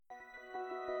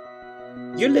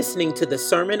You're listening to the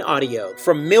sermon audio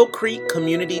from Mill Creek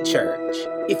Community Church.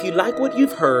 If you like what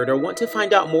you've heard or want to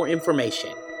find out more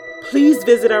information, please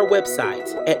visit our website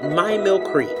at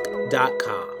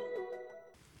mymillcreek.com.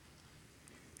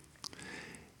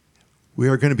 We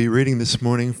are going to be reading this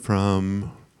morning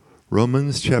from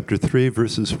Romans chapter 3,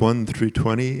 verses 1 through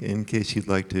 20, in case you'd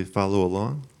like to follow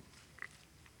along.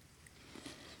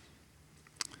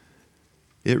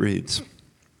 It reads,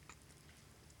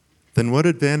 "Then what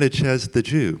advantage has the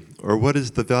Jew, or what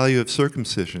is the value of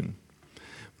circumcision?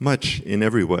 Much in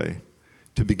every way.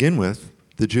 To begin with,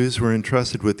 the Jews were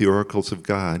entrusted with the oracles of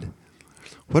God.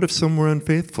 What if some were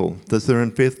unfaithful? Does their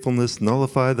unfaithfulness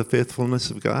nullify the faithfulness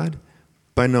of God?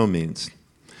 By no means.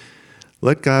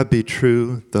 Let God be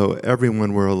true, though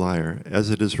everyone were a liar, as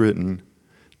it is written,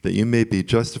 that you may be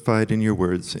justified in your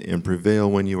words and prevail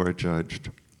when you are judged.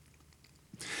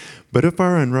 But if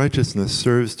our unrighteousness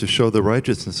serves to show the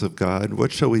righteousness of God,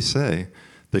 what shall we say?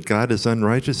 That God is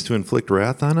unrighteous to inflict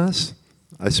wrath on us?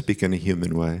 I speak in a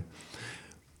human way.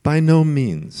 By no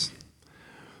means.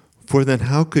 For then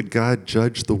how could God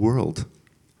judge the world?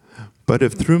 But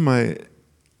if through my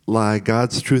lie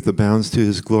God's truth abounds to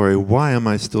his glory, why am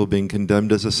I still being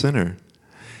condemned as a sinner?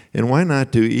 And why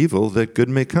not do evil that good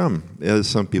may come, as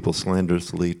some people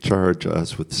slanderously charge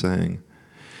us with saying?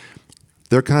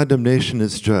 Their condemnation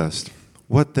is just.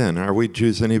 What then? Are we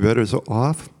Jews any better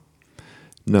off?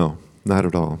 No, not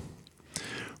at all.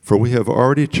 For we have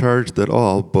already charged that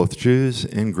all, both Jews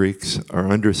and Greeks, are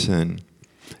under sin.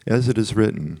 As it is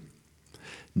written,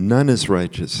 none is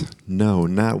righteous, no,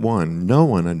 not one. No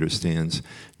one understands.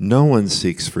 No one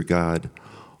seeks for God.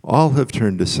 All have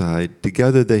turned aside.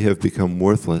 Together they have become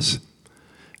worthless.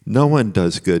 No one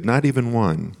does good, not even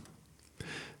one.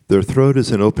 Their throat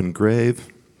is an open grave.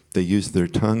 They use their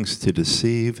tongues to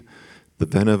deceive. The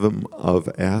venom of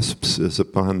asps is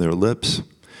upon their lips.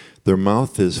 Their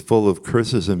mouth is full of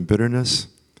curses and bitterness.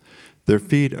 Their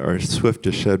feet are swift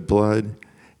to shed blood,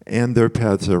 and their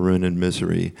paths are ruin and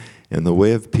misery, and the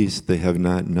way of peace they have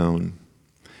not known.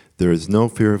 There is no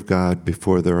fear of God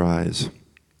before their eyes.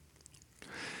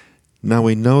 Now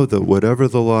we know that whatever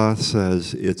the law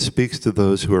says, it speaks to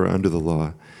those who are under the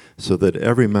law, so that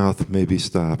every mouth may be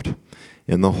stopped,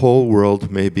 and the whole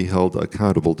world may be held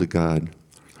accountable to God.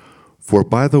 For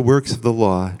by the works of the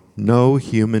law, no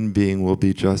human being will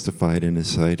be justified in his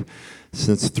sight,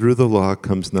 since through the law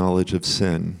comes knowledge of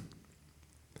sin."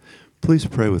 Please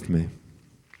pray with me.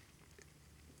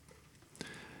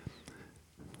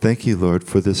 Thank you, Lord,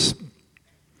 for this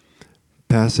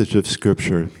passage of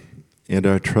Scripture, and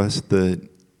our trust that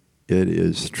it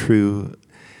is true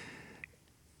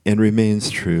and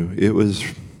remains true. It was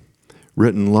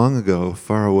written long ago,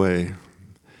 far away,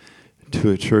 to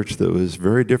a church that was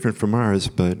very different from ours,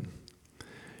 but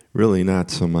really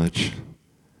not so much.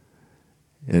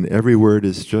 And every word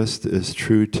is just as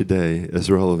true today, as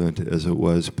relevant as it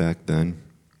was back then.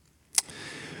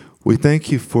 We thank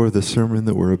you for the sermon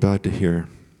that we're about to hear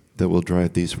that will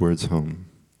drive these words home.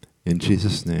 In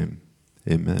Jesus' name,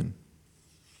 amen.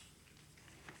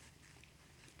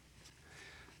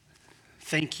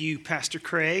 Thank you, Pastor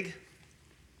Craig.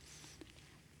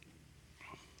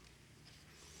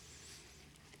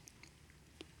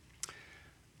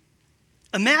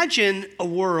 Imagine a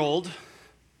world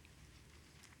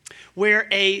where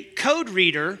a code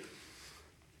reader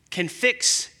can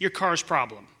fix your car's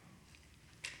problem.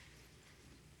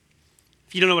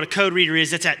 If you don't know what a code reader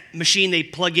is, that's that machine they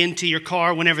plug into your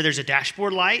car whenever there's a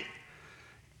dashboard light.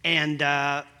 And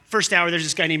first hour, there's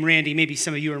this guy named Randy. Maybe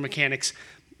some of you are mechanics.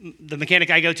 The mechanic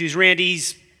I go to is Randy.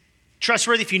 He's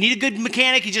trustworthy. If you need a good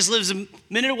mechanic, he just lives a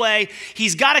minute away.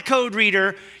 He's got a code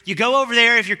reader. You go over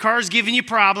there if your car's giving you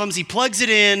problems. He plugs it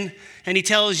in, and he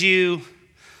tells you,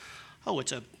 oh,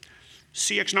 it's a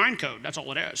CX9 code. That's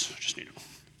all it is. Just need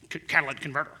a catalytic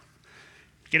converter.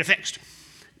 Get it fixed.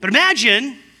 But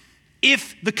imagine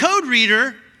if the code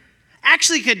reader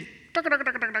actually could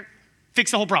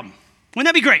fix the whole problem. Wouldn't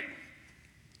that be great?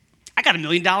 I got $1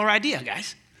 million idea,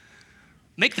 guys.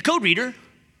 Make the code reader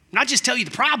not just tell you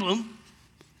the problem,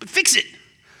 but fix it.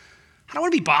 I don't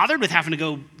want to be bothered with having to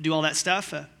go do all that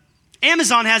stuff.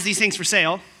 Amazon has these things for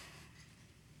sale.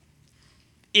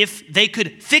 If they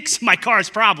could fix my car's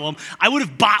problem, I would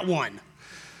have bought one.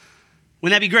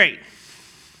 Wouldn't that be great?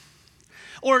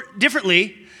 Or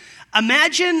differently,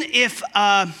 imagine if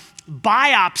a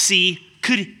biopsy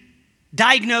could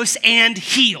diagnose and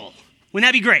heal. Wouldn't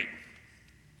that be great?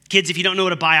 Kids, if you don't know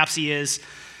what a biopsy is,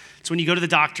 it's when you go to the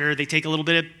doctor, they take a little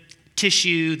bit of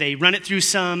tissue, they run it through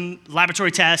some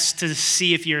laboratory tests to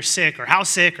see if you're sick or how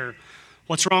sick or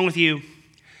what's wrong with you.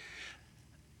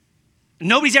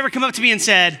 Nobody's ever come up to me and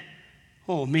said,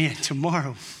 Oh man,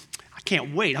 tomorrow, I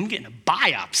can't wait. I'm getting a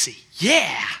biopsy.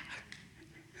 Yeah.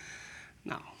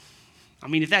 No. I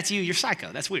mean, if that's you, you're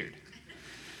psycho. That's weird.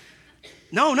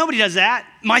 No, nobody does that.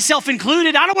 Myself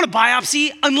included. I don't want a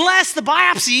biopsy unless the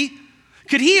biopsy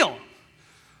could heal.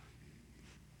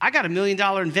 I got $1 million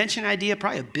invention idea,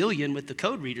 probably $1 billion with the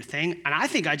code reader thing, and I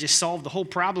think I just solved the whole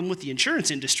problem with the insurance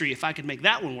industry if I could make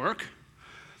that one work.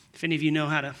 If any of you know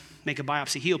how to make a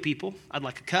biopsy heal people, I'd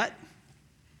like a cut.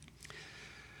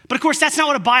 But of course, that's not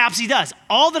what a biopsy does.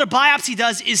 All that a biopsy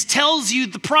does is tells you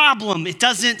the problem. It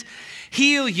doesn't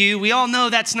heal you. We all know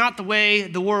that's not the way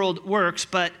the world works,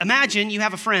 but imagine you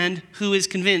have a friend who is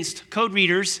convinced code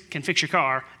readers can fix your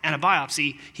car and a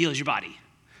biopsy heals your body.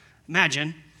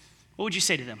 Imagine. What would you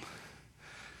say to them?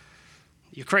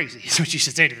 You're crazy, is what you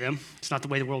should say to them. It's not the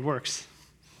way the world works.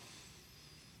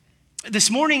 This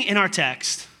morning in our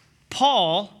text,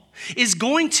 Paul is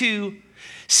going to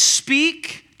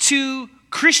speak to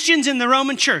Christians in the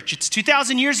Roman church. It's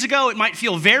 2,000 years ago. It might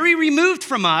feel very removed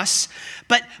from us,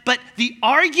 but the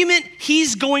argument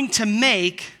he's going to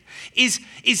make is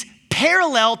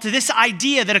parallel to this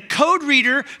idea that a code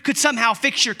reader could somehow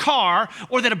fix your car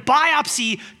or that a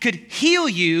biopsy could heal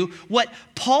you. What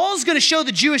Paul's going to show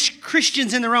the Jewish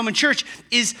Christians in the Roman church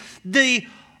is the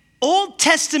Old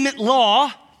Testament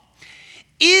law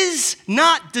is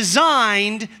not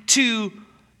designed to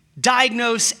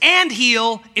diagnose and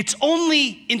heal. It's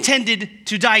only intended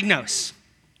to diagnose.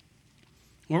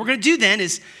 What we're going to do then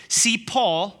is see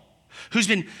Paul, who's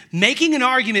been making an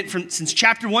argument since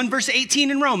chapter 1, verse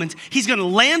 18 in Romans. He's going to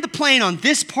land the plane on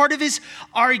this part of his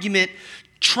argument,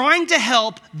 trying to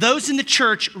help those in the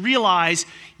church realize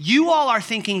you all are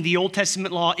thinking the Old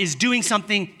Testament law is doing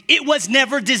something it was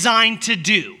never designed to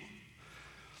do.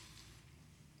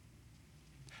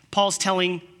 Paul's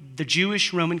telling the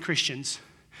Jewish Roman Christians,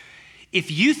 if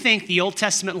you think the Old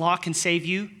Testament law can save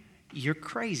you, you're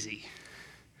crazy.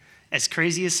 As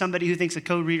crazy as somebody who thinks a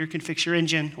code reader can fix your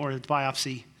engine or a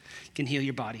biopsy can heal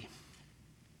your body.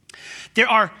 There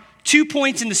are 2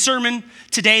 points in the sermon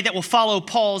today that will follow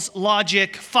Paul's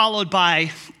logic, followed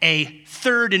by a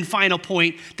third and final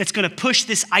point that's going to push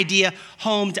this idea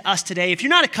home to us today. If you're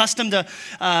not accustomed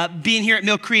to being here at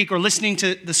Mill Creek or listening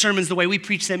to the sermons the way we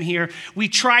preach them here, we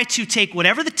try to take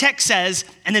whatever the text says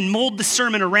and then mold the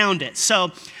sermon around it.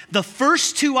 So the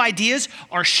first 2 ideas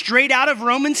are straight out of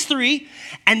Romans 3,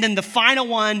 and then the final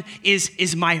one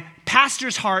is my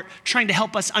pastor's heart trying to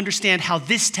help us understand how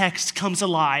this text comes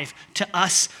alive to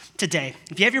us today.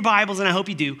 If you have your Bibles, and I hope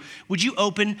you do, would you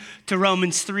open to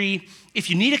Romans 3? If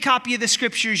you need a copy of the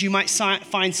scriptures, you might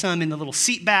find some in the little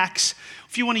seat backs.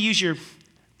 If you want to use your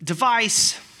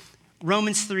device,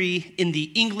 Romans 3 in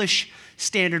the English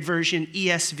Standard Version,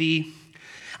 ESV.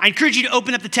 I encourage you to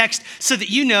open up the text so that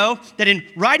you know that in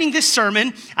writing this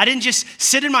sermon, I didn't just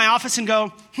sit in my office and go,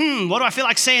 what do I feel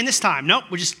like saying this time? Nope,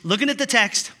 we're just looking at the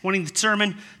text, wanting the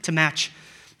sermon to match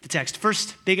the text.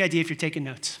 First big idea if you're taking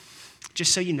notes,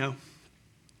 just so you know,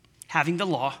 having the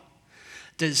law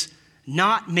does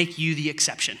not make you the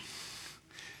exception.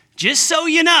 Just so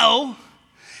you know,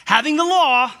 having the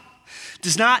law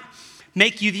does not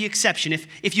make you the exception.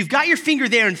 If you've got your finger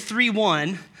there in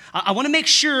 3:1, I want to make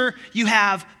sure you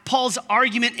have Paul's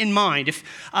argument in mind. If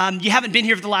you haven't been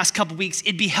here for the last couple weeks,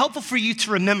 it'd be helpful for you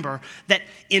to remember that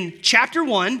in chapter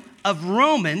 1 of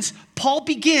Romans, Paul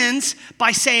begins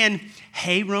by saying,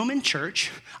 hey, Roman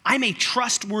church, I'm a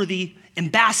trustworthy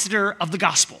ambassador of the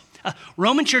gospel.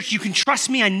 Roman church, you can trust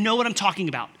me. I know what I'm talking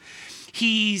about.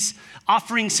 He's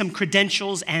offering some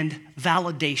credentials and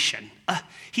validation.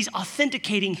 He's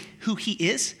authenticating who he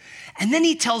is, and then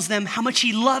he tells them how much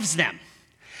he loves them.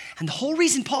 And the whole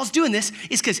reason Paul's doing this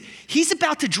is because he's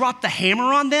about to drop the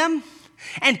hammer on them.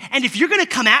 And if you're going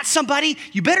to come at somebody,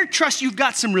 you better trust you've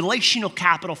got some relational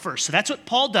capital first. So that's what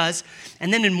Paul does.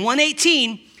 And then in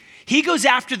 1:18, he goes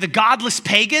after the godless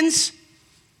pagans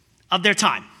of their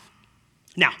time.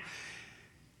 Now,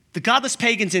 the godless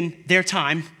pagans in their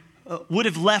time would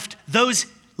have left those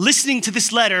listening to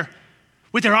this letter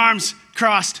with their arms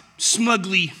crossed,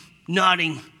 smugly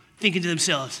nodding, thinking to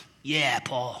themselves, yeah,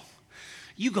 Paul,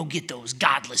 you go get those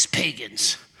godless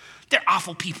pagans. They're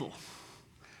awful people.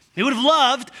 They would have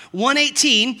loved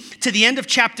 1:18 to the end of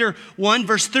chapter 1,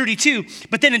 verse 32.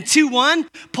 But then in 2:1,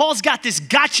 Paul's got this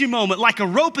gotcha moment like a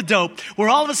rope-a-dope where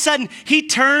all of a sudden he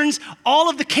turns all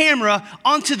of the camera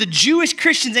onto the Jewish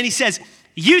Christians and he says,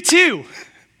 you too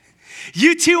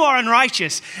are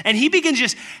unrighteous. And he begins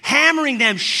just hammering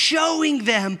them, showing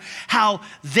them how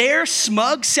their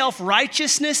smug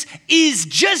self-righteousness is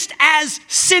just as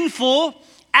sinful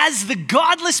as the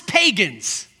godless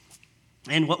pagans.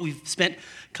 And what we've spent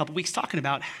a couple weeks talking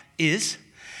about is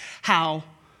how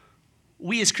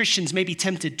we as Christians may be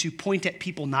tempted to point at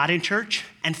people not in church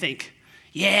and think,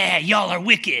 yeah, y'all are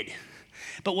wicked.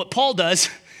 But what Paul does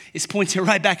is points it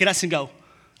right back at us and go,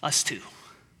 us too.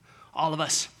 All of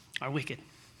us are wicked.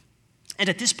 And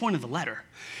at this point of the letter,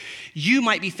 you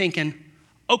might be thinking,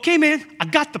 okay, man, I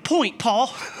got the point,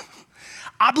 Paul.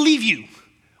 I believe you.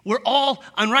 We're all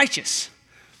unrighteous.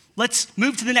 Let's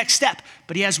move to the next step.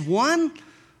 But he has one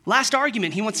last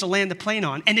argument he wants to land the plane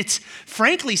on. And it's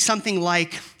frankly something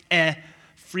like a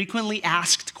frequently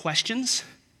asked questions,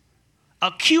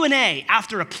 a Q&A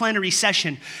after a plenary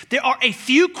session. There are a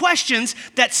few questions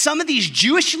that some of these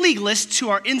Jewish legalists who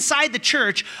are inside the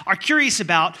church are curious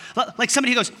about. Like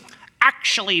somebody who goes,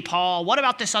 actually, Paul, what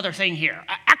about this other thing here?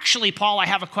 Actually, Paul, I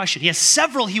have a question. He has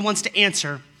several he wants to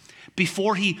answer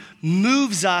before he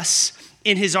moves us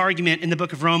in his argument in the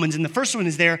book of Romans. And the first one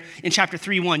is there in chapter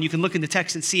 3:1. You can look in the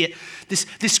text and see it.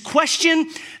 This question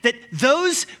that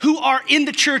those who are in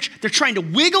the church, they're trying to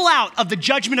wiggle out of the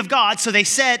judgment of God. So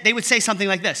they would say something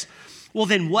like this. Well,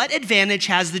 then what advantage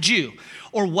has the Jew?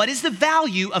 Or what is the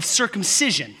value of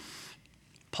circumcision?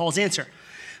 Paul's answer,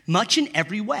 much in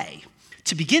every way.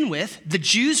 To begin with, the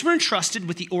Jews were entrusted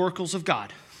with the oracles of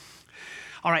God.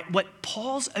 All right, what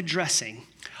Paul's addressing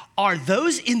are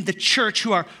those in the church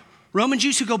who are Roman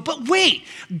Jews who go, but wait,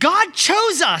 God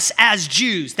chose us as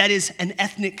Jews. That is an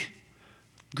ethnic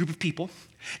group of people.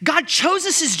 God chose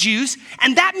us as Jews,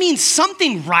 and that means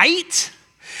something, right?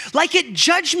 Like at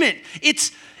judgment,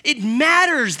 it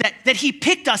matters that he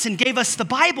picked us and gave us the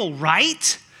Bible,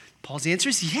 right? Paul's answer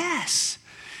is yes.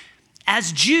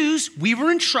 As Jews, we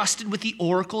were entrusted with the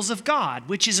oracles of God,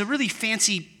 which is a really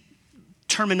fancy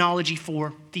terminology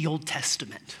for the Old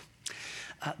Testament,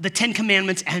 the Ten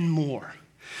Commandments and more.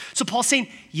 So Paul's saying,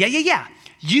 yeah.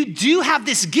 You do have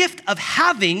this gift of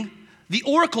having the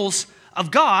oracles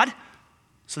of God.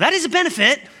 So that is a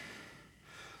benefit.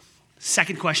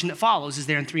 Second question that follows is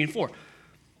there in 3 and 4.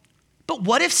 But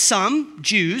what if some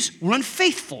Jews were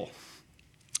unfaithful?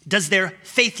 Does their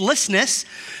faithlessness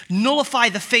nullify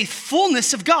the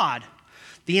faithfulness of God?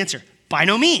 The answer, by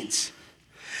no means.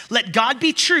 Let God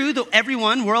be true, though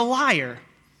everyone were a liar.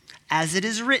 As it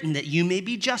is written, that you may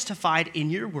be justified in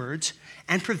your words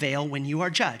and prevail when you are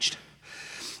judged.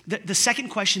 The second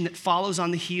question that follows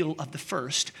on the heel of the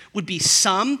first would be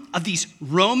some of these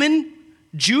Roman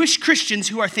Jewish Christians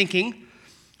who are thinking,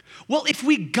 well, if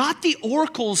we got the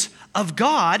oracles of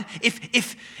God,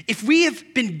 if we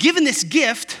have been given this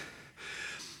gift,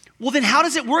 well, then how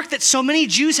does it work that so many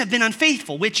Jews have been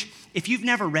unfaithful? Which, if you've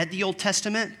never read the Old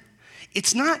Testament,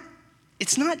 it's not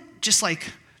just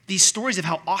like these stories of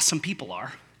how awesome people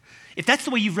are. If that's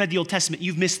the way you've read the Old Testament,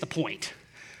 you've missed the point.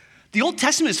 The Old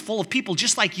Testament is full of people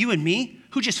just like you and me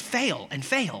who just fail and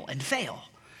fail and fail.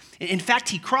 In fact,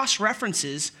 he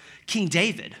cross-references King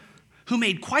David, who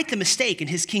made quite the mistake in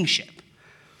his kingship.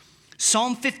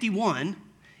 Psalm 51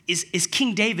 is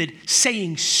King David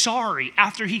saying sorry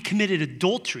after he committed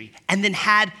adultery and then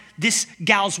had this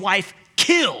gal's wife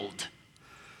killed.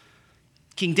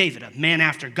 King David, a man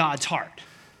after God's heart.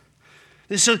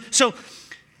 So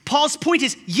Paul's point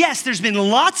is, yes, there's been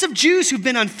lots of Jews who've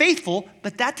been unfaithful,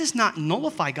 but that does not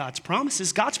nullify God's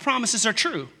promises. God's promises are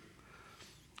true.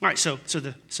 All right, so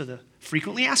the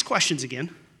frequently asked questions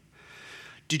again.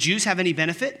 Do Jews have any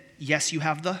benefit? Yes, you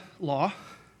have the law.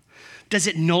 Does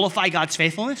it nullify God's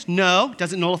faithfulness? No, it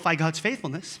doesn't nullify God's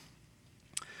faithfulness.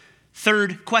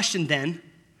 Third question then,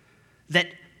 that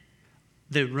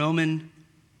the Roman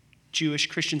Jewish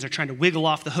Christians are trying to wiggle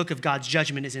off the hook of God's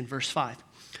judgment is in verse 5.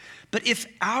 But if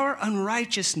our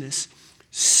unrighteousness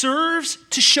serves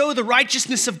to show the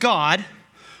righteousness of God,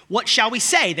 what shall we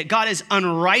say? That God is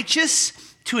unrighteous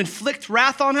to inflict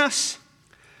wrath on us?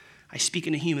 I speak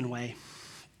in a human way.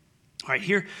 All right,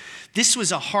 here, this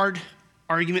was a hard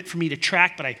argument for me to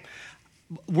track, but I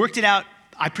worked it out.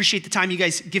 I appreciate the time you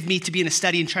guys give me to be in a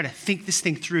study and try to think this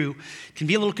thing through. It can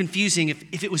be a little confusing.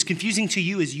 If it was confusing to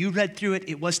you as you read through it,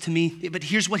 it was to me. But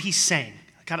here's what he's saying.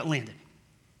 I got it landed.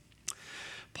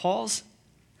 The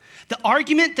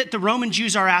argument that the Roman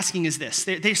Jews are asking is this.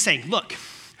 They're saying, look,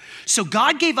 so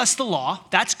God gave us the law.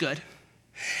 That's good.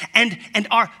 And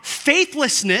our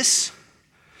faithlessness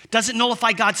doesn't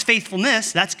nullify God's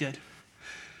faithfulness. That's good.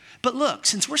 But look,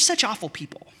 since we're such awful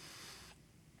people,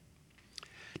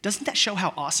 doesn't that show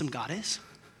how awesome God is?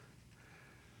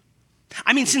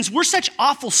 I mean, since we're such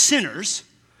awful sinners,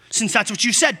 since that's what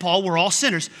you said, Paul, we're all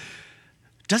sinners,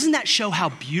 doesn't that show how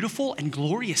beautiful and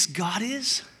glorious God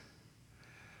is?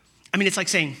 I mean, it's like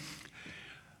saying,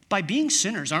 by being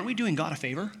sinners, aren't we doing God a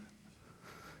favor?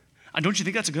 Don't you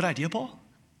think that's a good idea, Paul?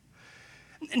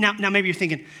 Now maybe you're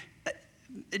thinking,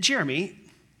 Jeremy,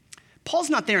 Paul's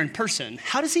not there in person.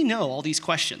 How does he know all these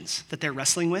questions that they're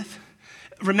wrestling with?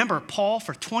 Remember, Paul,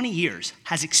 for 20 years,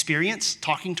 has experience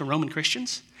talking to Roman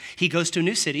Christians. He goes to a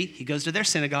new city, he goes to their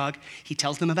synagogue, he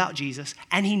tells them about Jesus,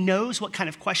 and he knows what kind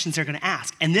of questions they're going to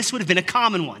ask. And this would have been a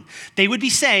common one. They would be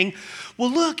saying,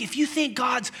 well, look, if you think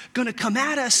God's going to come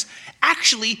at us,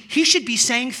 actually, he should be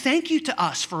saying thank you to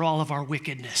us for all of our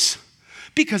wickedness,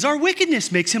 because our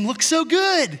wickedness makes him look so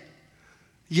good.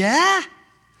 Yeah?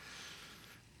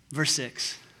 Verse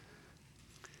 6.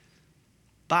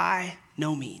 By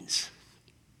no means.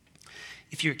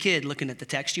 If you're a kid looking at the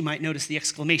text, you might notice the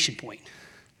exclamation point.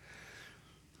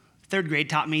 Third grade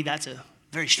taught me that's a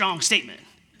very strong statement.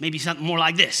 Maybe something more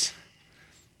like this.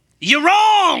 You're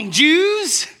wrong,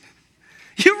 Jews.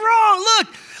 You're wrong.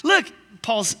 Look.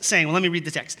 Paul's saying, well, let me read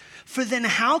the text. For then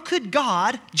how could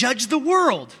God judge the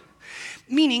world?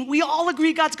 Meaning, we all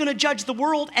agree God's going to judge the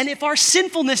world, and if our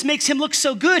sinfulness makes him look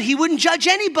so good, he wouldn't judge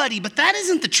anybody. But that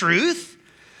isn't the truth.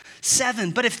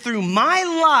 7, but if through my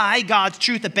lie God's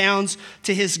truth abounds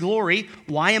to his glory,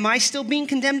 why am I still being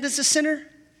condemned as a sinner?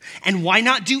 And why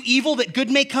not do evil that good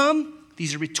may come?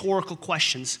 These are rhetorical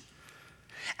questions.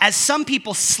 As some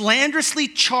people slanderously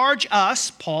charge us,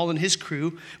 Paul and his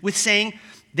crew, with saying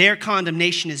their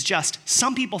condemnation is just.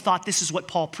 Some people thought this is what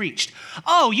Paul preached.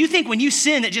 Oh, you think when you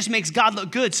sin, it just makes God look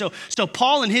good. So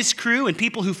Paul and his crew and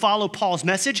people who follow Paul's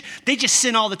message, they just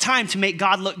sin all the time to make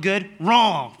God look good.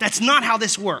 Wrong. That's not how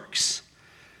this works.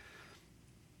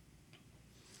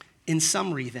 In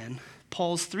summary then,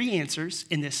 Paul's 3 answers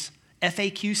in this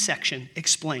FAQ section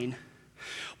explain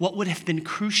what would have been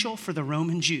crucial for the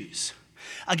Roman Jews.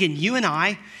 Again, you and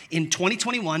I in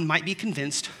 2021 might be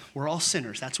convinced we're all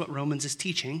sinners. That's what Romans is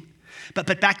teaching.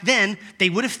 But back then, they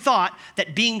would have thought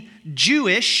that being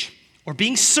Jewish or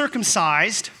being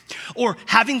circumcised or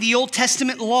having the Old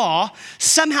Testament law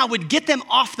somehow would get them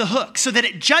off the hook so that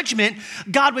at judgment,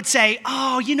 God would say,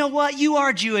 oh, you know what? You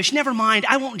are Jewish. Never mind.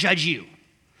 I won't judge you.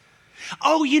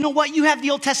 Oh, you know what? You have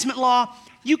the Old Testament law.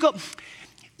 You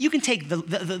can take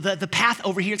the path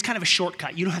over here. It's kind of a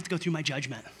shortcut. You don't have to go through my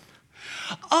judgment.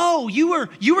 Oh, you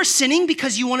were sinning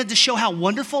because you wanted to show how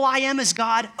wonderful I am as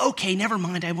God? Okay, never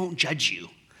mind, I won't judge you.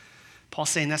 Paul's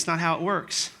saying that's not how it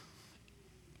works.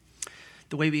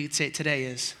 The way we would say it today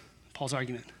is, Paul's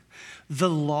argument, the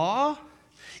law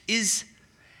is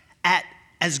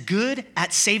as good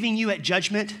at saving you at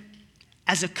judgment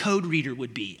as a code reader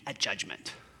would be at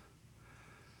judgment.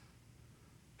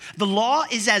 The law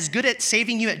is as good at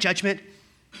saving you at judgment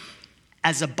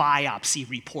as a biopsy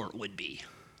report would be.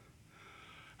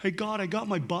 Hey, God, I got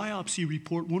my biopsy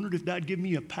report. Wondered if that'd give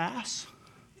me a pass.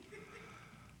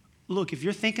 Look, if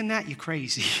you're thinking that, you're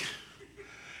crazy.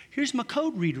 Here's my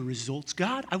code reader results.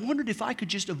 God, I wondered if I could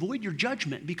just avoid your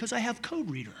judgment because I have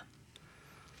code reader.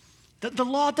 The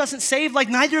law doesn't save like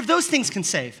neither of those things can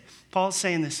save. Paul's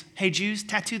saying this. Hey, Jews,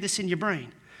 tattoo this in your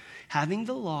brain. Having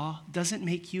the law doesn't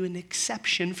make you an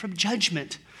exception from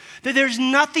judgment. That there's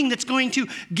nothing that's going to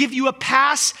give you a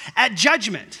pass at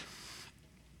judgment.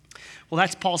 Well,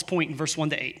 that's Paul's point in verse 1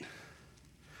 to 8.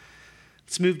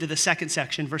 Let's move to the second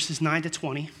section, verses 9 to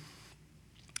 20.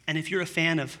 And if you're a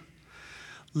fan of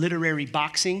literary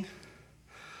boxing,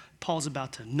 Paul's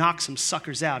about to knock some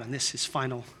suckers out, and this is his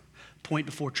final point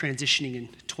before transitioning in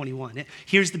 21.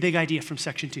 Here's the big idea from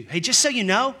section 2. Hey, just so you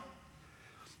know,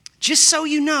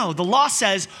 the law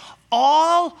says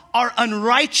all are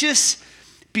unrighteous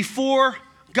before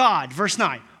God. Verse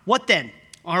 9, what then?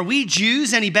 Are we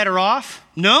Jews any better off?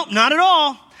 No, not at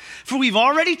all. For we've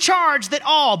already charged that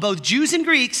all, both Jews and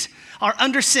Greeks, are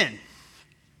under sin.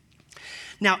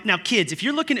 Now, kids, if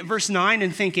you're looking at verse 9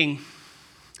 and thinking,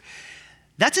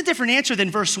 that's a different answer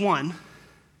than verse 1.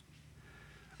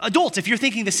 Adults, if you're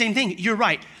thinking the same thing, you're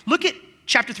right. Look at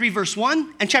chapter 3, verse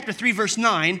 1 and chapter 3, verse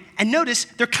 9, and notice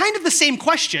they're kind of the same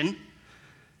question,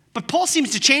 but Paul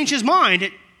seems to change his mind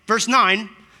at verse 9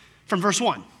 from verse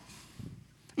 1.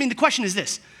 I mean, the question is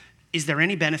this: is there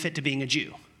any benefit to being a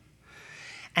Jew?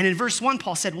 And in verse 1,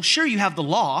 Paul said, well, sure, you have the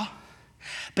law,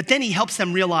 but then he helps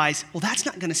them realize, well, that's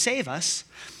not going to save us.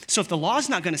 So if the law is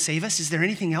not going to save us, is there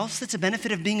anything else that's a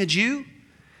benefit of being a Jew?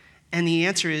 And the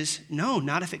answer is no,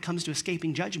 not if it comes to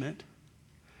escaping judgment.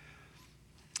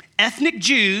 Ethnic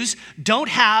Jews don't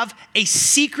have a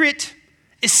secret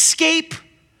escape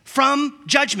from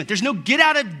judgment. There's no get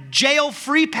out of jail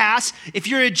free pass if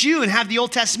you're a Jew and have the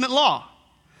Old Testament law.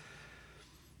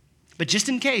 But just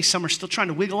in case some are still trying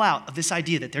to wiggle out of this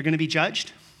idea that they're going to be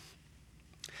judged,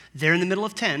 there in the middle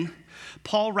of 10,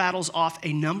 Paul rattles off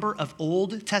a number of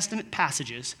Old Testament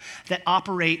passages that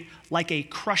operate like a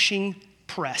crushing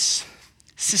press,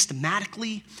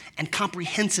 systematically and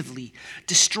comprehensively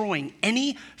destroying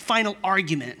any final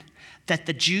argument that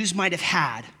the Jews might have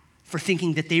had for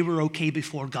thinking that they were okay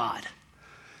before God.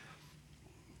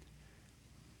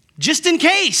 Just in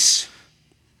case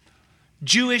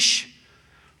Jewish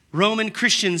Roman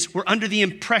Christians were under the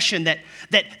impression that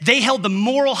they held the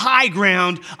moral high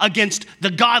ground against the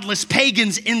godless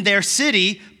pagans in their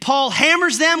city, Paul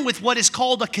hammers them with what is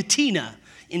called a katina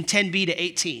in 10b to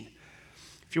 18.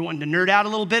 If you're wanting to nerd out a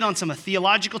little bit on some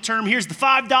theological term, here's the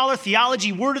 $5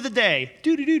 theology word of the day.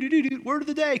 Word of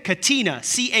the day, katina,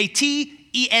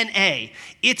 C-A-T-E-N-A.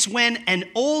 It's when an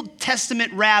Old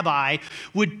Testament rabbi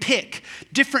would pick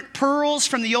different pearls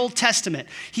from the Old Testament.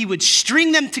 He would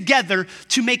string them together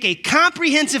to make a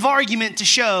comprehensive argument to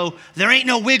show there ain't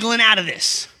no wiggling out of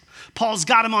this. Paul's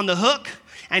got him on the hook,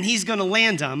 and he's going to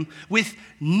land them with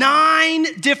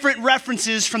 9 different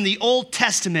references from the Old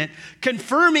Testament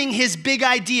confirming his big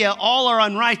idea, all are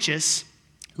unrighteous.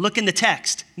 Look in the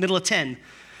text, middle of 10.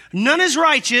 None is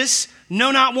righteous, no,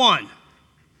 not one.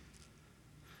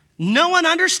 No one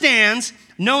understands,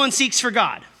 no one seeks for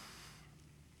God.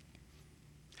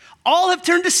 All have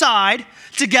turned aside,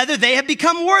 together they have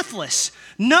become worthless.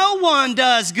 No one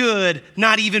does good,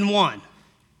 not even one.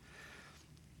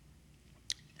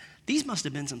 These must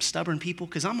have been some stubborn people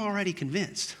because I'm already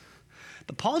convinced.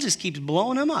 But Paul just keeps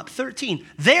blowing them up. 13,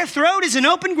 their throat is an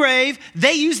open grave.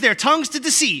 They use their tongues to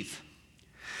deceive.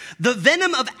 The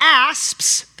venom of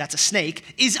asps, that's a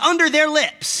snake, is under their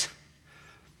lips.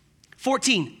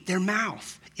 14, their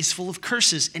mouth is full of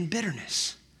curses and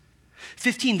bitterness.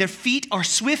 15, their feet are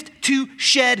swift to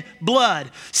shed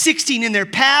blood. 16, in their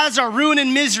paths are ruin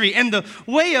and misery, and the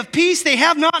way of peace they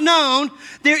have not known.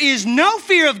 There is no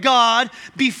fear of God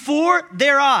before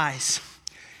their eyes.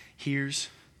 Here's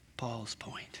Paul's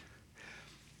point.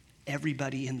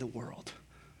 Everybody in the world,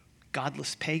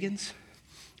 godless pagans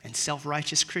and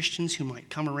self-righteous Christians who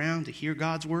might come around to hear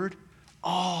God's word,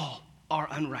 all are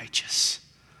unrighteous.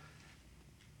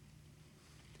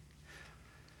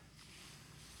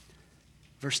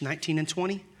 Verse 19 and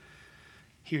 20,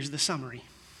 here's the summary.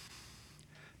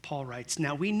 Paul writes,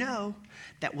 now we know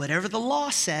that whatever the law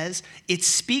says, it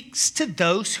speaks to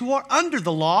those who are under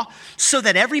the law, so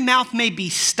that every mouth may be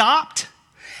stopped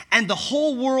and the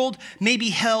whole world may be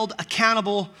held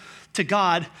accountable to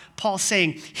God. Paul's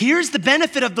saying, here's the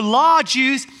benefit of the law,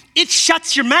 Jews. It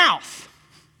shuts your mouth.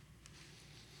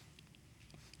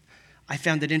 I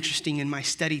found it interesting in my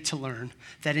study to learn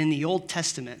that in the Old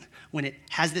Testament, when it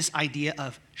has this idea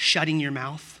of shutting your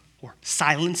mouth or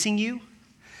silencing you,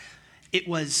 it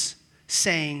was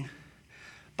saying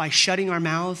by shutting our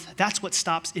mouth, that's what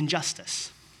stops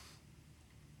injustice.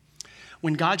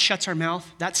 When God shuts our mouth,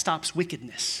 that stops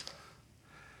wickedness.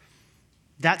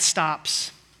 That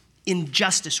stops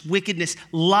injustice, wickedness,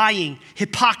 lying,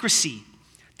 hypocrisy.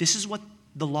 This is what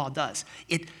the law does.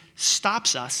 It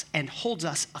stops us and holds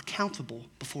us accountable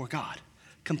before God,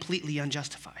 completely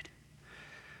unjustified.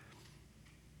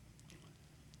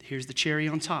 Here's the cherry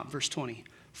on top, verse 20.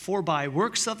 For by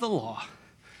works of the law,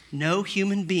 no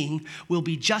human being will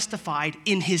be justified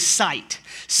in his sight,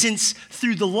 since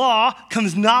through the law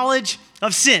comes knowledge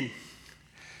of sin.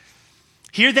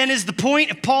 Here then is the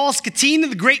point of Paul's katina,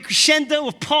 the great crescendo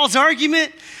of Paul's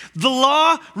argument. The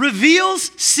law reveals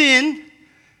sin.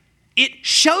 It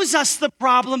shows us the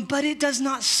problem, but it does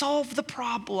not solve the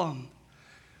problem.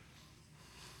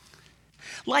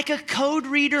 Like a code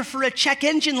reader for a check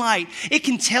engine light, it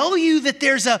can tell you that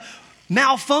there's a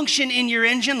malfunction in your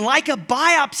engine. Like a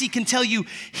biopsy can tell you,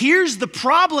 here's the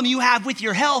problem you have with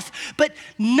your health, but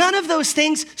none of those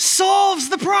things solves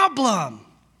the problem.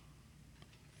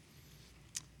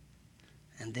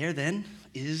 And there then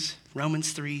is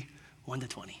Romans 3,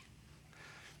 1-20.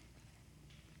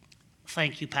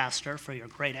 Thank you, Pastor, for your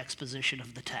great exposition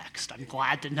of the text. I'm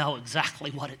glad to know exactly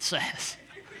what it says.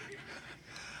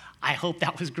 I hope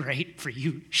that was great for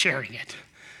you sharing it.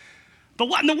 But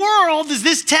what in the world does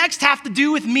this text have to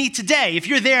do with me today? If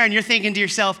you're there and you're thinking to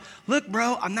yourself, look,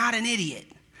 bro, I'm not an idiot.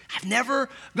 I've never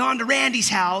gone to Randy's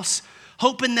house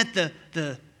hoping that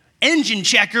the engine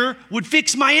checker would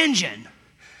fix my engine.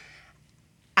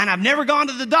 And I've never gone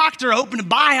to the doctor hoping a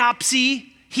biopsy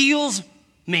heals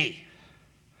me.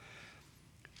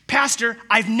 Pastor,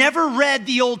 I've never read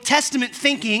the Old Testament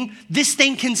thinking this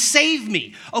thing can save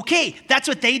me. Okay, that's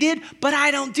what they did, but I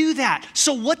don't do that.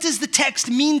 So what does the text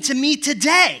mean to me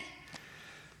today?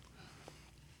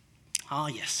 Oh,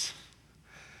 yes.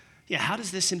 Yeah, how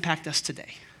does this impact us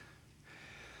today?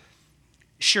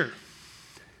 Sure,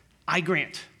 I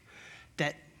grant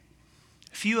that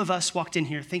few of us walked in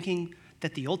here thinking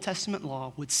that the Old Testament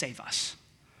law would save us.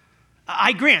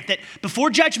 I grant that before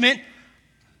judgment,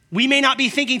 we may not be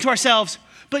thinking to ourselves,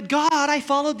 but God, I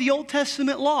followed the Old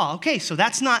Testament law. Okay, so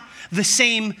that's not the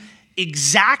same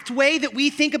exact way that we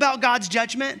think about God's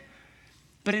judgment.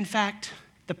 But in fact,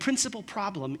 the principal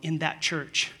problem in that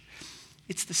church,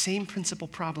 it's the same principal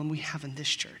problem we have in this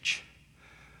church.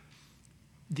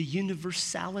 The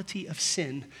universality of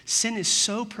sin. Sin is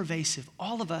so pervasive.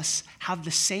 All of us have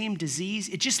the same disease.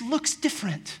 It just looks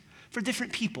different for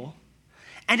different people.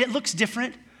 And it looks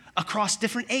different across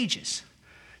different ages.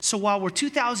 So while we're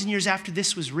 2,000 years after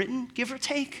this was written, give or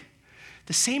take,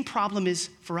 the same problem is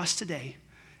for us today.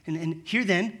 And here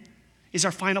then is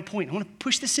our final point. I want to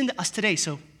push this into us today,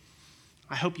 so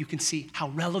I hope you can see how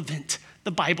relevant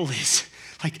the Bible is.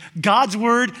 Like God's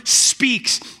word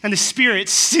speaks, and the Spirit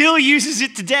still uses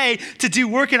it today to do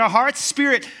work in our hearts.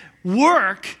 Spirit,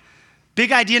 work.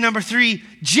 Big idea number 3,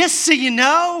 just so you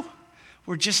know,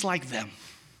 we're just like them.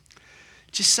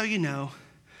 Just so you know,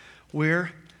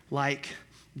 we're like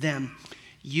them.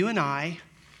 You and I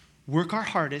work our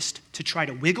hardest to try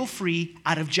to wiggle free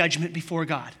out of judgment before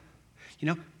God. You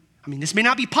know, I mean, this may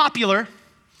not be popular,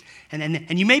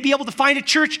 and you may be able to find a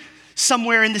church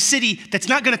somewhere in the city that's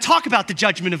not going to talk about the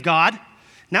judgment of God.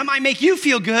 And that might make you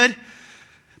feel good,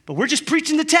 but we're just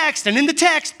preaching the text. And in the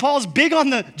text, Paul's big on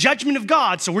the judgment of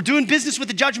God. So we're doing business with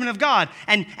the judgment of God.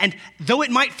 And though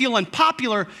it might feel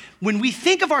unpopular, when we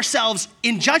think of ourselves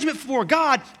in judgment before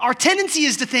God, our tendency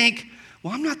is to think,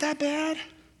 well, I'm not that bad.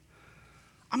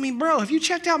 I mean, bro, have you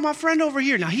checked out my friend over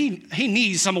here? Now, he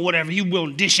needs some of whatever you will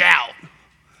dish out.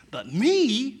 But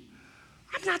me,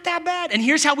 I'm not that bad. And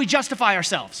here's how we justify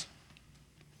ourselves.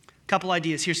 A couple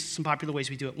ideas. Here's some popular ways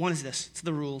we do it. One is this. It's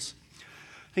the rules.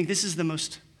 I think this is the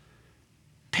most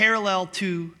parallel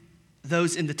to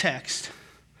those in the text.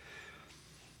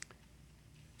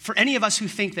 For any of us who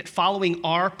think that following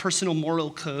our personal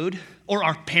moral code or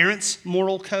our parents'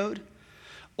 moral code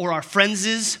or our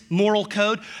friends' moral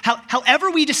code,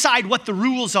 however we decide what the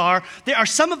rules are, there are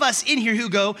some of us in here who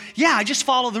go, yeah, I just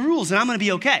follow the rules and I'm going to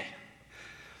be okay.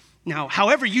 Now,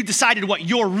 however you decided what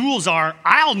your rules are,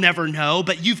 I'll never know,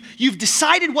 but you've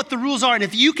decided what the rules are, and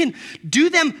if you can do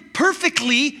them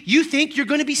perfectly, you think you're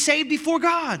going to be saved before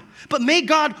God. But may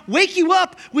God wake you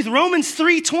up with Romans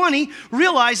 3:20,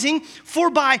 realizing, for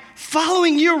by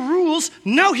following your rules,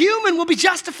 no human will be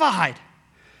justified.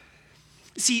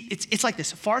 See, it's like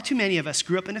this. Far too many of us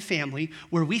grew up in a family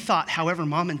where we thought, however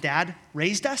mom and dad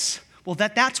raised us, well,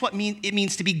 that's what it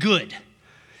means to be good.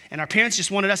 And our parents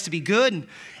just wanted us to be good,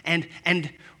 and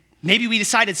maybe we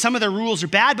decided some of their rules are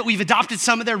bad, but we've adopted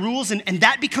some of their rules, and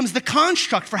that becomes the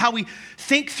construct for how we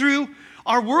think through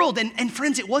our world. And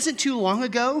friends, it wasn't too long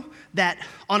ago that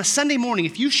on a Sunday morning,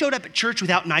 if you showed up at church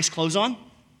without nice clothes on,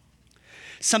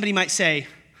 somebody might say,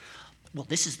 well,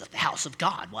 this is the house of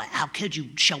God. Well, how could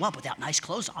you show up without nice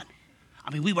clothes on? I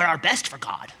mean, we wear our best for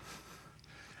God.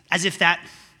 As if that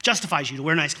justifies you to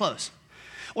wear nice clothes.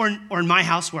 Or in my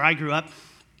house where I grew up,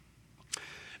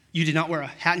 you did not wear a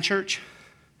hat in church,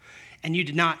 and you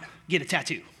did not get a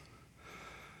tattoo.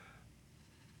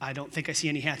 I don't think I see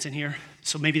any hats in here,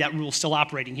 so maybe that rule's still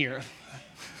operating here.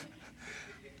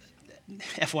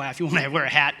 FYI, if you want to wear a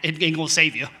hat, it ain't going to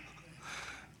save you.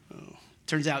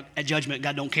 Turns out, at judgment,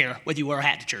 God don't care whether you wear a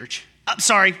hat to church.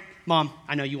 Sorry, Mom,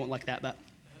 I know you won't like that, but...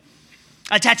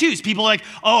 tattoos. People are like,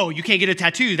 oh, you can't get a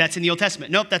tattoo. That's in the Old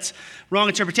Testament. Nope, that's wrong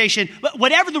interpretation. But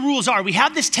whatever the rules are, we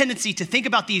have this tendency to think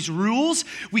about these rules.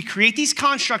 We create these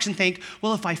constructs and think,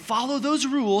 well, if I follow those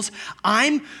rules,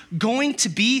 I'm going to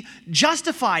be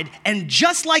justified. And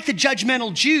just like the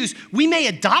judgmental Jews, we may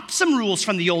adopt some rules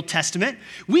from the Old Testament.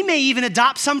 We may even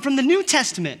adopt some from the New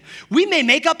Testament. We may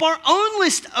make up our own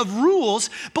list of rules,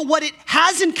 but what it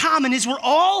has in common is we're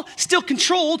all still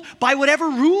controlled by whatever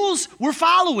rules we're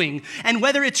following. And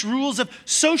whether it's rules of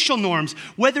social norms,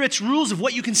 whether it's rules of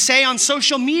what you can say on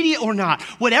social media or not,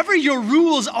 whatever your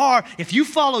rules are, if you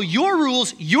follow your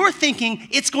rules, you're thinking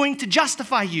it's going to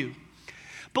justify you.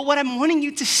 But what I'm wanting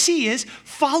you to see is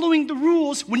following the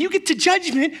rules. When you get to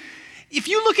judgment, if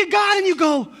you look at God and you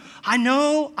go, I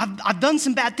know I've done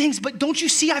some bad things, but don't you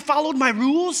see I followed my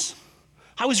rules?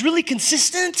 I was really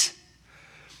consistent.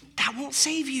 That won't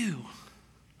save you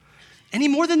any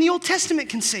more than the Old Testament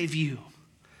can save you.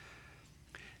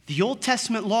 The Old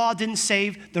Testament law didn't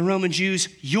save the Roman Jews.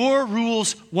 Your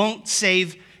rules won't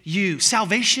save you.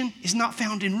 Salvation is not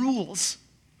found in rules.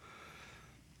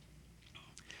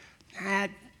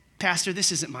 Pastor,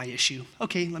 this isn't my issue.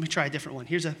 Okay, let me try a different one.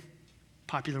 Here's a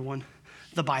popular one.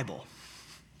 The Bible.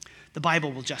 The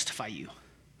Bible will justify you.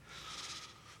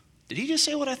 Did he just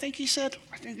say what I think he said?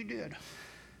 I think he did.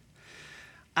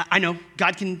 I know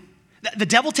God can The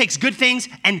devil takes good things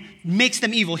and makes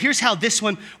them evil. Here's how this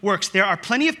one works. There are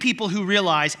plenty of people who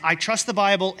realize, I trust the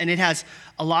Bible and it has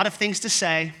a lot of things to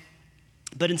say,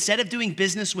 but instead of doing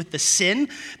business with the sin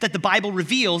that the Bible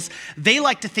reveals, they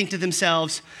like to think to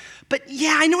themselves, but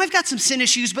yeah, I know I've got some sin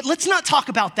issues, but let's not talk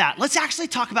about that. Let's actually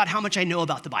talk about how much I know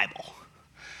about the Bible.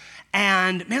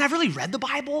 And man, I've really read the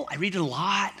Bible. I read it a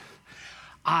lot.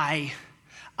 I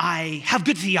have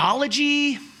good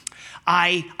theology.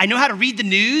 I know how to read the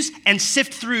news and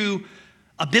sift through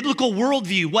a biblical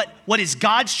worldview, what is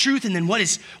God's truth and then what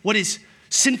is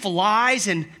sinful lies.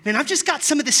 And man, I've just got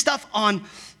some of this stuff on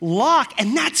lock,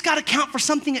 and that's got to count for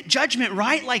something at judgment,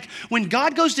 right? Like when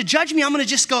God goes to judge me, I'm going to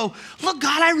just go, look,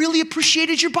 God, I really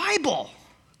appreciated your Bible.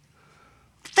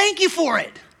 Thank you for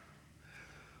it.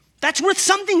 That's worth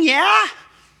something, yeah?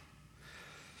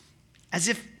 As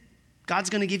if God's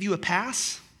going to give you a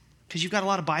pass because you've got a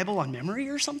lot of Bible on memory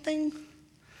or something?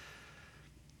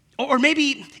 Or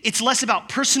maybe it's less about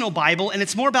personal Bible and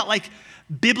it's more about like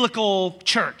biblical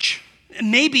church.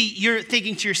 Maybe you're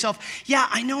thinking to yourself, yeah,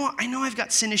 I know I've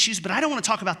got sin issues, but I don't want to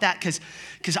talk about that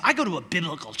because I go to a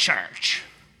biblical church.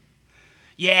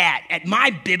 Yeah, at my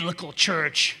biblical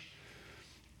church,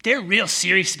 they're real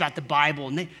serious about the Bible,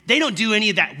 and they don't do any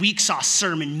of that weak sauce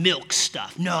sermon milk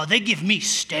stuff. No, they give me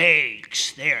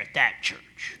steaks there at that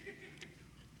church.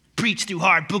 Preach through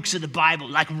hard books of the Bible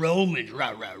like Romans, rah,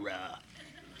 rah, rah.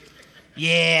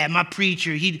 Yeah, my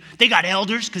preacher, they got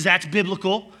elders because that's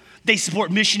biblical. They support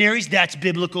missionaries, that's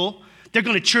biblical. They're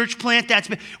going to church plant,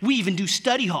 we even do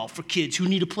study hall for kids who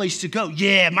need a place to go.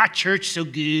 Yeah, my church so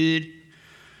good.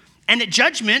 And at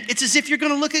judgment, it's as if you're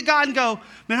going to look at God and go,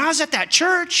 man, I was at that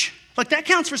church. Like that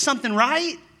counts for something,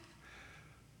 right?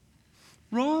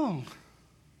 Wrong.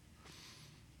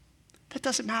 That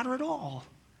doesn't matter at all.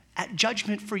 At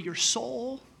judgment for your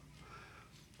soul,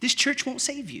 this church won't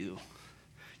save you.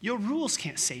 Your rules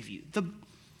can't save you.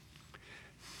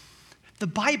 The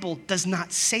Bible does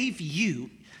not save you.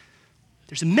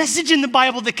 There's a message in the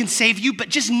Bible that can save you, but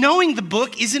just knowing the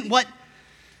book isn't what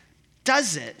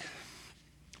does it.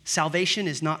 Salvation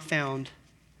is not found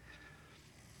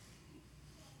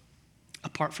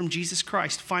apart from Jesus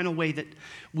Christ. Final way that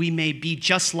we may be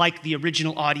just like the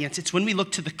original audience. It's when we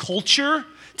look to the culture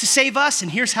to save us,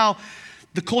 and here's how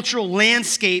the cultural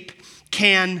landscape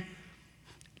can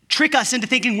trick us into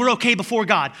thinking we're okay before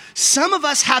God. Some of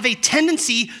us have a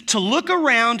tendency to look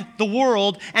around the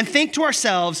world and think to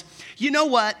ourselves, you know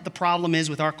what the problem is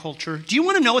with our culture? Do you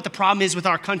want to know what the problem is with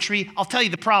our country? I'll tell you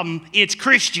the problem. It's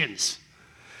Christians.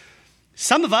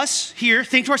 Some of us here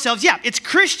think to ourselves, yeah, it's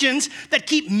Christians that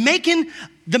keep making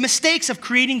the mistakes of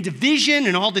creating division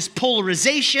and all this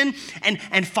polarization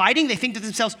and fighting. They think to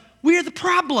themselves, we're the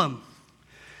problem.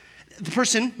 The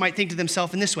person might think to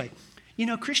themselves in this way, you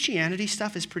know, Christianity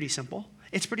stuff is pretty simple.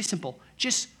 It's pretty simple.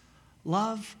 Just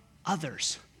love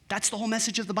others. That's the whole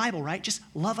message of the Bible, right? Just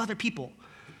love other people.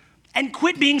 And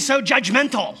quit being so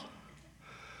judgmental.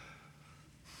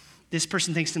 This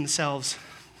person thinks to themselves,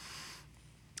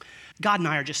 God and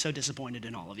I are just so disappointed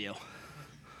in all of you.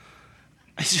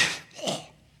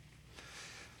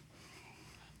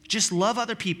 Just love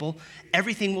other people,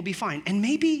 everything will be fine. And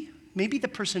maybe the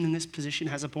person in this position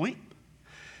has a point.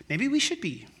 Maybe we should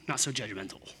be not so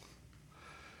judgmental.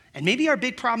 And maybe our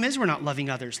big problem is we're not loving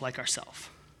others like ourselves.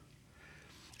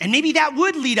 And maybe that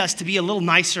would lead us to be a little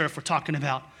nicer if we're talking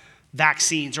about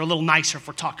vaccines, or a little nicer if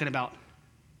we're talking about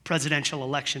presidential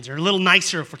elections, or a little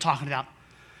nicer if we're talking about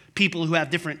people who have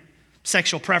different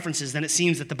sexual preferences than it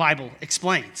seems that the Bible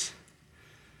explains.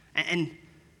 And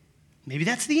maybe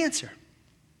that's the answer.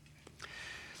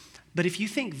 But if you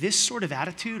think this sort of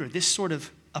attitude or this sort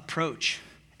of approach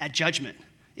at judgment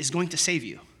is going to save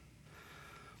you,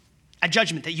 at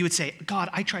judgment that you would say, God,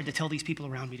 I tried to tell these people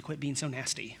around me to quit being so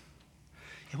nasty.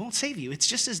 It won't save you. It's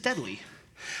just as deadly.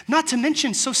 Not to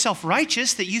mention so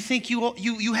self-righteous that you think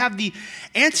you have the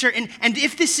answer. And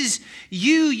if this is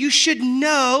you should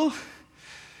know,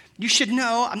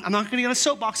 I'm not going to get on a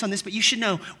soapbox on this, but you should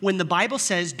know when the Bible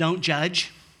says don't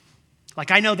judge,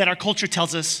 like I know that our culture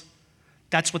tells us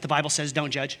that's what the Bible says, don't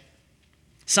judge.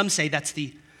 Some say that's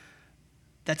the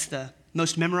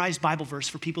most memorized Bible verse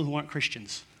for people who aren't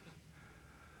Christians.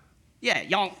 Yeah,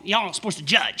 y'all aren't supposed to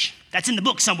judge. That's in the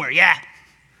book somewhere, yeah.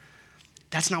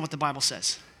 That's not what the Bible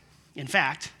says. In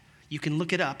fact, you can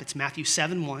look it up. It's Matthew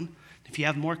 7:1. If you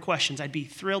have more questions, I'd be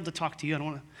thrilled to talk to you. I don't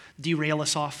want to derail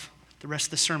us off the rest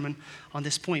of the sermon on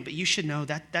this point, but you should know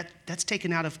that's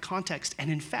taken out of context. And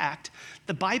in fact,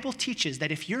 the Bible teaches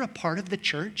that if you're a part of the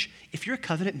church, if you're a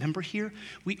covenant member here,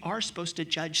 we are supposed to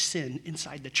judge sin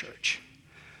inside the church.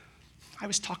 I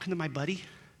was talking to my buddy.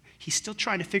 He's still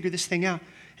trying to figure this thing out.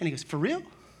 And he goes, for real?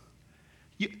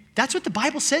 That's what the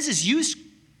Bible says is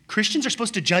Christians are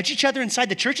supposed to judge each other inside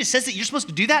the church. It says that you're supposed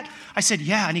to do that. I said,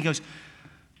 yeah. And he goes,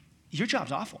 your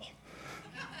job's awful.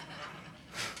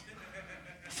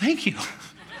 Thank you.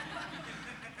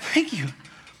 Thank you.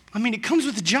 I mean, it comes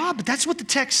with the job, but that's what the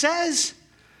text says.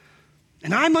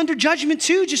 And I'm under judgment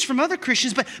too, just from other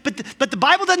Christians. But the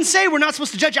Bible doesn't say we're not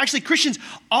supposed to judge. Actually, Christians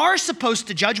are supposed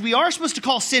to judge. We are supposed to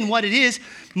call sin what it is.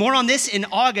 More on this in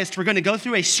August. We're going to go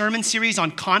through a sermon series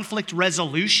on conflict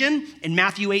resolution in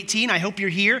Matthew 18. I hope you're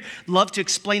here. Love to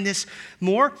explain this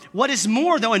more. What is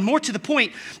more, though, and more to the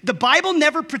point, the Bible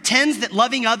never pretends that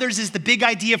loving others is the big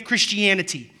idea of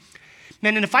Christianity.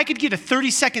 Man, and if I could get a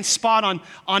 30-second spot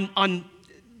on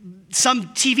some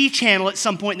TV channel at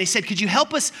some point, and they said, could you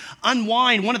help us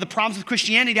unwind one of the problems with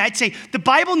Christianity? I'd say, the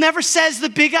Bible never says the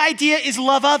big idea is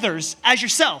love others as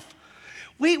yourself.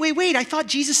 Wait, I thought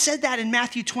Jesus said that in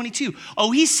Matthew 22.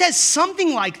 Oh, he says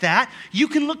something like that. You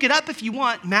can look it up if you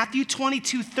want, Matthew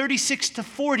 22, 36 to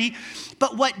 40.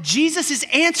 But what Jesus is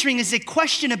answering is a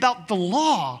question about the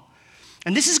law.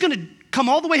 And this is going to come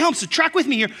all the way home, so track with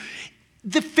me here.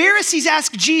 The Pharisees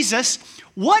ask Jesus,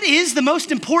 what is the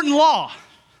most important law?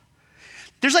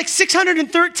 There's like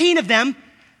 613 of them.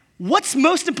 What's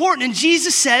most important? And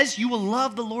Jesus says, you will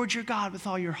love the Lord your God with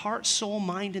all your heart, soul,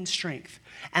 mind, and strength.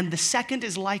 And the second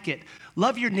is like it.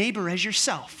 Love your neighbor as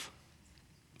yourself.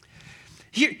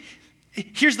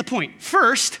 Here's the point.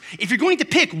 First, if you're going to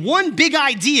pick one big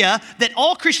idea that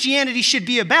all Christianity should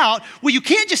be about, well, you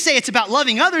can't just say it's about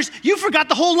loving others. You forgot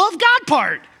the whole love God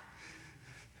part.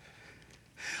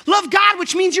 Love God,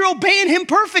 which means you're obeying him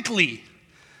perfectly.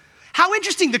 How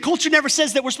interesting. The culture never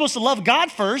says that we're supposed to love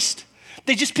God first.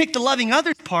 They just pick the loving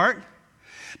others part.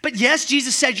 But yes,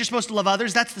 Jesus said you're supposed to love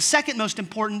others. That's the second most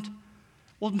important.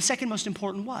 Well, the second most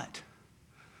important what?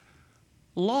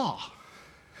 Law.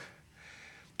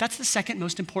 That's the second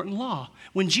most important law.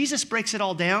 When Jesus breaks it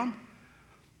all down,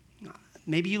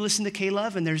 maybe you listen to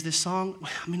K-Love and there's this song.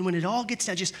 I mean, when it all gets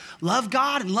down, just love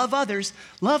God and love others.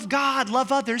 Love God,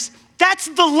 love others. That's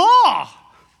the law.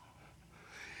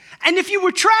 And if you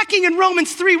were tracking in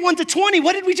Romans 3, 1 to 20,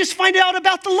 what did we just find out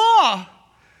about the law?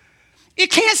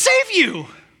 It can't save you.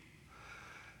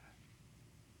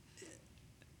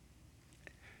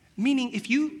 Meaning,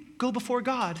 if you go before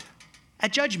God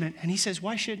at judgment and he says,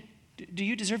 do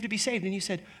you deserve to be saved? And you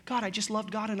said, God, I just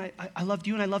loved God and I loved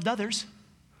you and I loved others.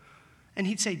 And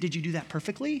he'd say, did you do that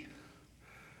perfectly?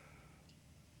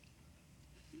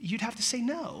 You'd have to say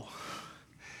no.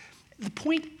 The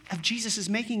point of Jesus is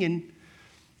making in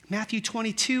Matthew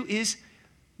 22 is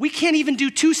we can't even do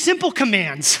two simple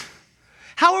commands.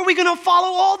 How are we going to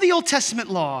follow all the Old Testament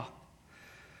law?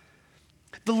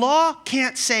 The law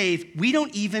can't save. We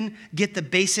don't even get the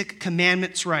basic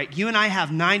commandments right. You and I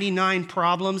have 99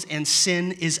 problems, and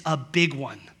sin is a big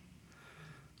one.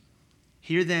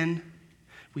 Here then,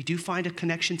 we do find a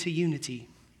connection to unity.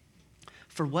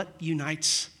 For what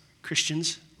unites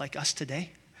Christians like us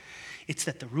today? It's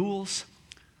that the rules,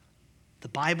 the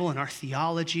Bible and our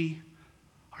theology,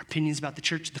 our opinions about the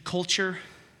church, the culture,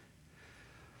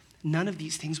 none of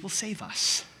these things will save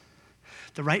us.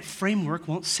 The right framework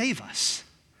won't save us.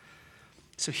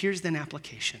 So here's then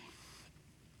application.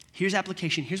 Here's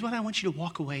application. Here's what I want you to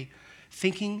walk away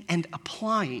thinking and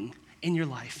applying in your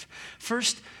life.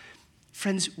 First,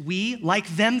 friends, we, like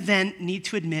them then, need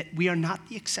to admit we are not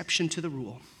the exception to the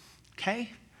rule,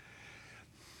 okay?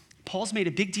 Paul's made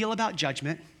a big deal about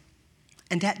judgment,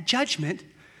 and at judgment,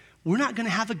 we're not going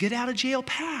to have a get out of jail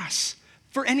pass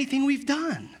for anything we've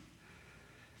done.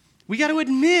 We got to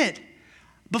admit,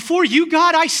 before you,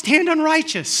 God, I stand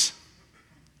unrighteous.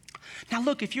 Now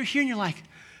look, if you're here and you're like,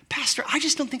 Pastor, I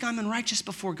just don't think I'm unrighteous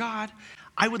before God,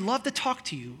 I would love to talk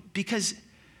to you, because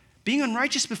being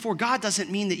unrighteous before God doesn't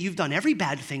mean that you've done every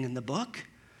bad thing in the book.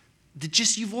 That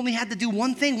just you've only had to do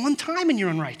one thing one time and you're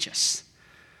unrighteous.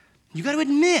 You got to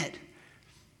admit,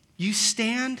 you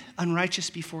stand unrighteous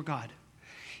before God.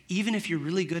 Even if you're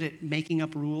really good at making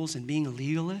up rules and being a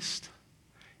legalist,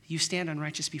 you stand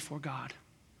unrighteous before God.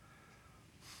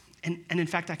 And in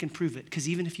fact, I can prove it, because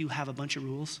even if you have a bunch of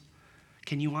rules,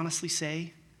 can you honestly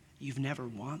say you've never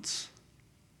once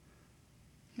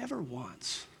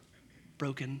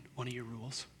broken one of your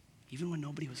rules, even when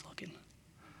nobody was looking?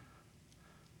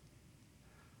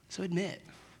 So admit,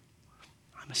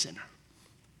 I'm a sinner.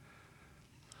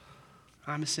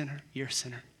 I'm a sinner, you're a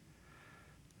sinner.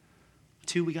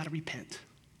 2, we got to repent.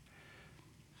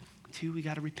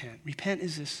 Repent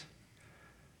is this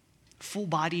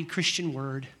full-bodied Christian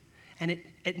word, and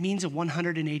it means a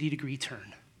 180-degree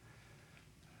turn.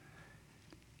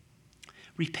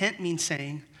 Repent means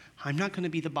saying, I'm not going to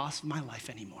be the boss of my life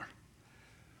anymore.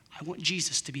 I want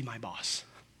Jesus to be my boss.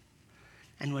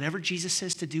 And whatever Jesus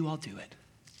says to do, I'll do it.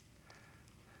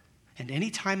 And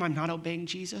anytime I'm not obeying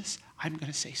Jesus, I'm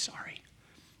going to say sorry,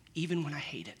 even when I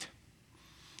hate it,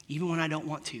 even when I don't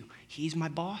want to. He's my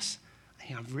boss,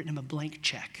 and I've written him a blank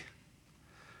check.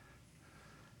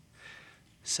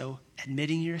 So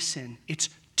admitting your sin, it's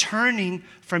turning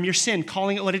from your sin,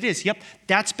 calling it what it is. Yep,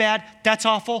 that's bad, that's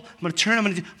awful. I'm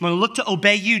going to look to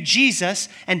obey you, Jesus,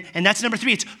 and that's number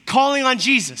 3. It's calling on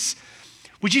Jesus.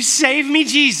 Would you save me,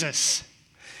 Jesus?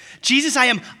 Jesus, I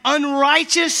am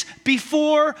unrighteous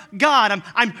before God.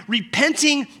 I'm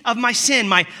repenting of my sin.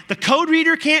 The code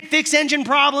reader can't fix engine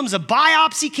problems. A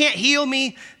biopsy can't heal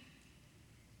me.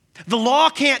 The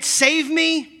law can't save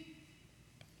me.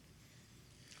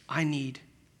 I need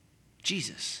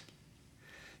Jesus.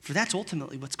 For that's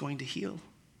ultimately what's going to heal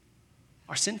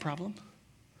our sin problem. I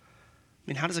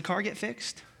mean, how does a car get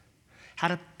fixed?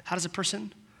 How does a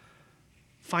person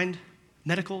find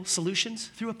medical solutions?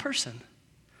 Through a person.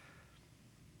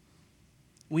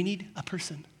 We need a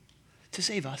person to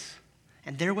save us.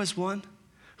 And there was one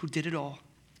who did it all.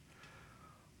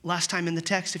 Last time in the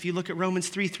text, if you look at Romans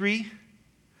 3:3,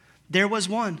 there was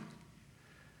one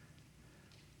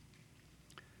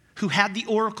who had the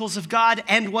oracles of God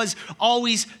and was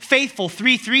always faithful.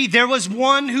 3:3, there was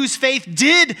one whose faith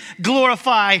did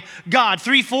glorify God.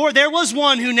 3:4, there was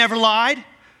one who never lied.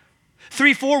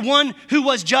 3:4, one who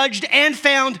was judged and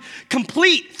found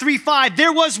complete. 3:5,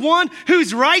 there was one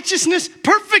whose righteousness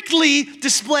perfectly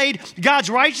displayed God's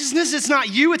righteousness. It's not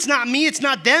you, it's not me, it's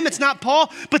not them, it's not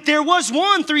Paul, but there was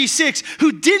one, 3:6,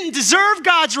 who didn't deserve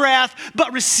God's wrath,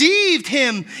 but received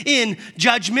him in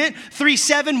judgment.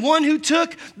 3:7, one who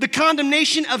took the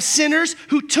condemnation of sinners,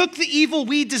 who took the evil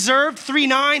we deserved.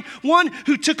 3:9, one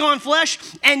who took on flesh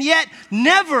and yet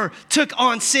never took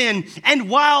on sin. And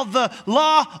while the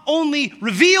law only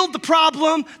revealed the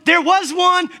problem, there was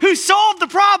one who solved the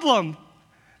problem.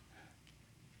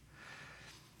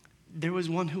 There was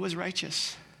one who was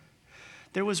righteous.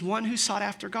 There was one who sought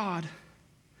after God.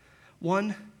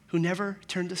 One who never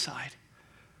turned aside.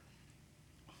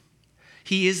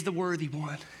 He is the worthy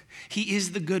one. He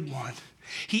is the good one.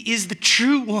 He is the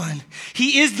true one.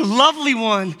 He is the lovely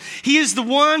one. He is the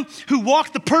one who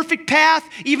walked the perfect path,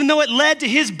 even though it led to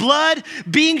his blood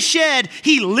being shed.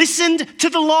 He listened to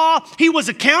the law. He was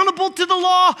accountable to the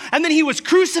law, and then he was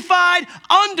crucified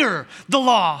under the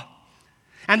law.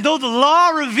 And though the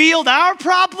law revealed our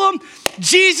problem,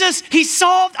 Jesus, he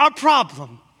solved our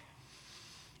problem.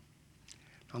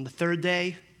 On the 3rd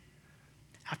day,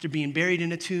 after being buried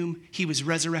in a tomb, he was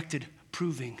resurrected,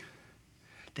 proving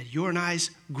that your and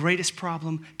I's greatest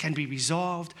problem can be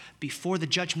resolved before the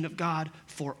judgment of God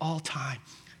for all time.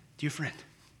 Dear friend,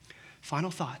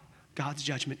 final thought, God's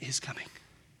judgment is coming.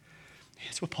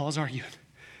 That's what Paul's arguing.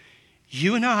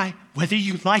 You and I, whether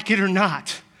you like it or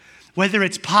not, whether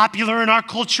it's popular in our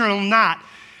culture or not,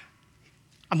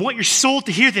 I want your soul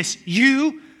to hear this.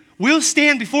 You will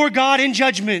stand before God in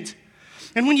judgment.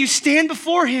 And when you stand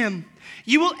before him,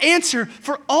 you will answer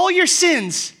for all your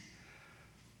sins.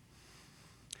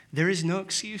 There is no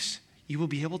excuse you will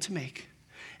be able to make,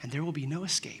 and there will be no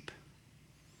escape.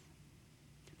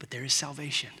 But there is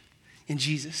salvation in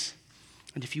Jesus,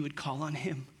 and if you would call on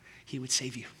him, he would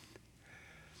save you.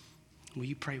 Will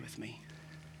you pray with me?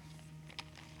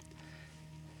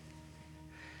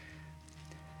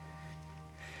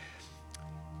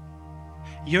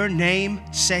 Your name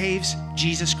saves,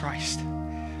 Jesus Christ.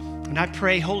 And I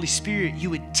pray, Holy Spirit, you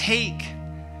would take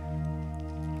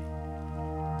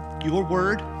your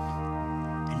word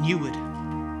and you would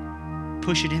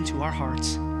push it into our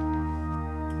hearts.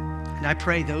 And I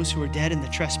pray those who are dead in the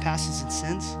trespasses and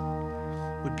sins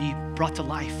would be brought to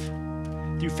life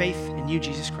through faith in you,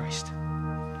 Jesus Christ.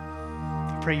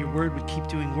 I pray your word would keep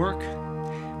doing work.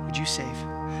 Would you save?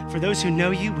 For those who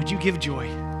know you, would you give joy?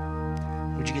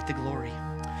 Would you get the glory?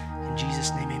 In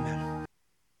Jesus' name, amen.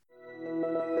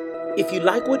 If you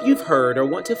like what you've heard or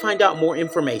want to find out more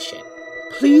information,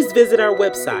 please visit our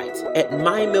website at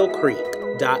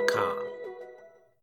mymillcreek.com.